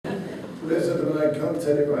pleasant, and I can't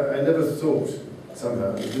tell you, I never thought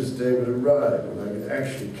somehow that this day would arrive when I could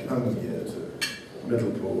actually come here to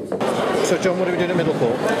Middleport. So John, what are we doing at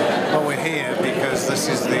Middleport? Well, we're here because this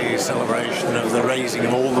is the celebration of the raising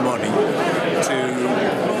of all the money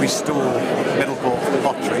to restore Middleport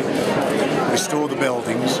Pottery, restore the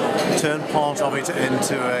buildings, turn part of it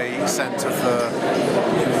into a centre for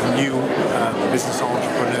new business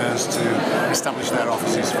entrepreneurs to establish their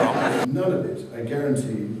offices from. None of it, I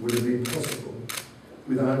guarantee, would have been possible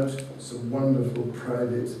without some wonderful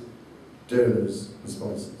private donors and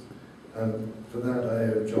sponsors. And for that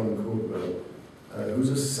I owe John Caudwell, who's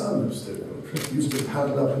a son of Stoke-on-Trent, used to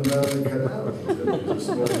paddle up and down the canal.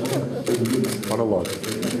 What a lot.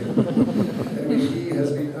 Anyway, he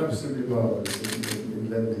has been absolutely marvellous in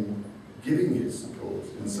lending, giving his support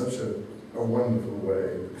in such a wonderful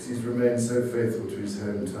way, because he's remained so faithful to his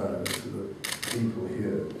hometown, to the people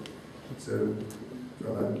here. So,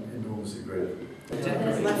 well, I'm enormously grateful.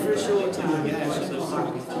 Left for a short time.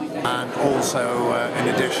 And also, in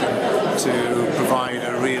addition, to provide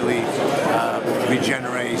a really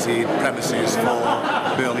regenerated premises for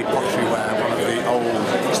Burleigh Potteryware, one of the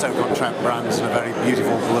old Stoke-on-Trent brands, and a very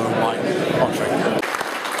beautiful blue and white pottery.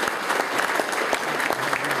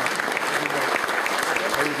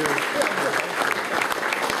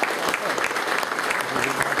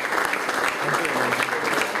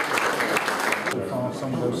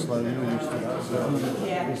 Some go slowly, we're used to that. So,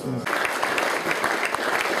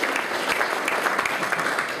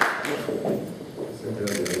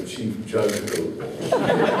 Chief Judge.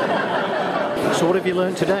 So what have you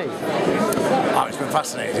learned today? Oh, it's been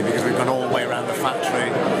fascinating because we've gone all the way around the factory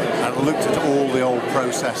and looked at all the old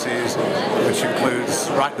processes, which includes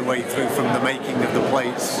right the way through from the making of the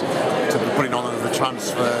plates to the putting on of the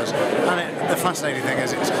transfers. And the fascinating thing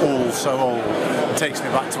is it's all so old. It takes me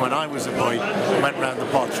back to when I was a boy, went around the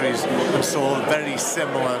potteries and saw very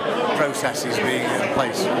similar processes being in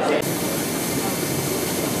place.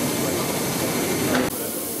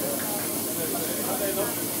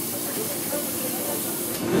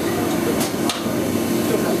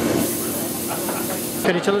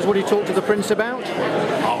 Can you tell us what he talked to the Prince about?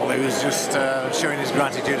 Oh, he was just showing his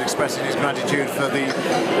gratitude, expressing his gratitude for the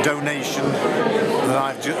donation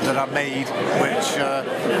that I made, which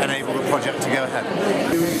enabled the project to go ahead.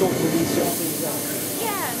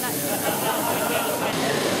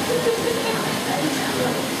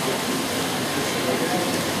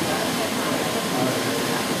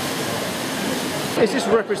 Is this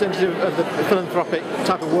representative of the philanthropic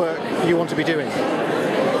type of work you want to be doing?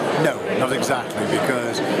 No, not exactly,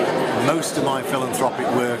 because most of my philanthropic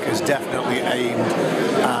work is definitely aimed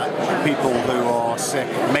at people who are sick,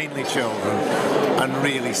 mainly children, and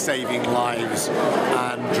really saving lives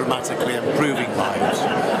and dramatically improving lives.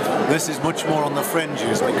 This is much more on the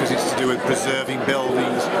fringes because it's to do with preserving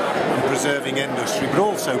buildings and preserving industry, but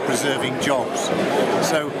also preserving jobs.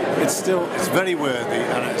 So it's very worthy,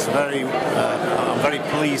 and I'm very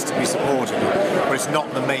pleased to be supporting it, but it's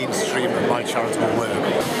not the mainstream of my charitable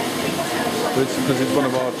work. Because it's one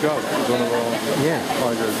of our jobs, it's one of our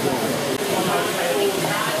ideas.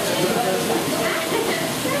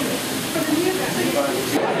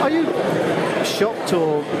 Are you shocked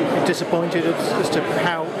or disappointed as to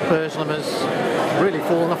how Burleigh has really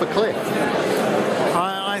fallen off a cliff?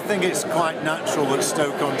 I think it's quite natural that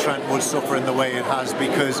Stoke-on-Trent would suffer in the way it has,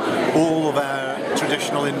 because all of our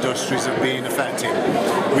traditional industries have been affected.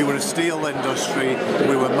 We were a steel industry,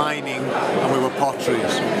 we were mining, and we were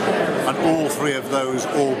potteries, and all three of those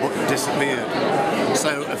all but disappeared.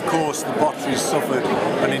 So of course the potteries suffered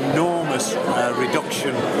an enormous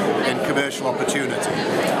reduction in commercial opportunity,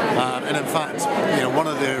 and in fact, one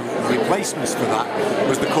of the replacements for that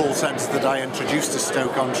was the call centre that I introduced to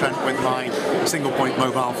Stoke-on-Trent with my single point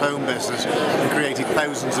mobile phone business, and created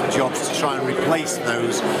thousands of jobs to try and replace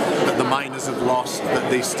those that the miners had lost, that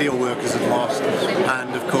the steel workers had lost,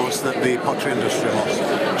 and of course that the pottery industry lost.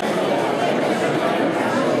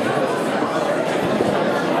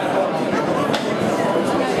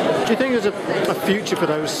 Do you think there's a future for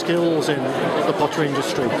those skills in the pottery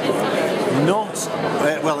industry? Not,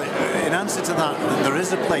 well, in answer to that, there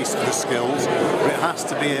is a place for the skills, but it has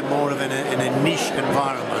to be more of in a niche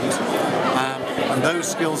environment. And those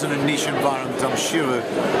skills in a niche environment, I'm sure,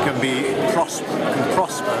 can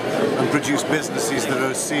prosper and produce businesses that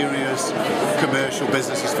are serious commercial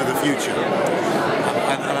businesses for the future.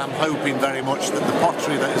 And I'm hoping very much that the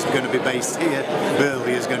pottery that is going to be based here,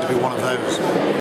 Burleigh, is going to be one of those.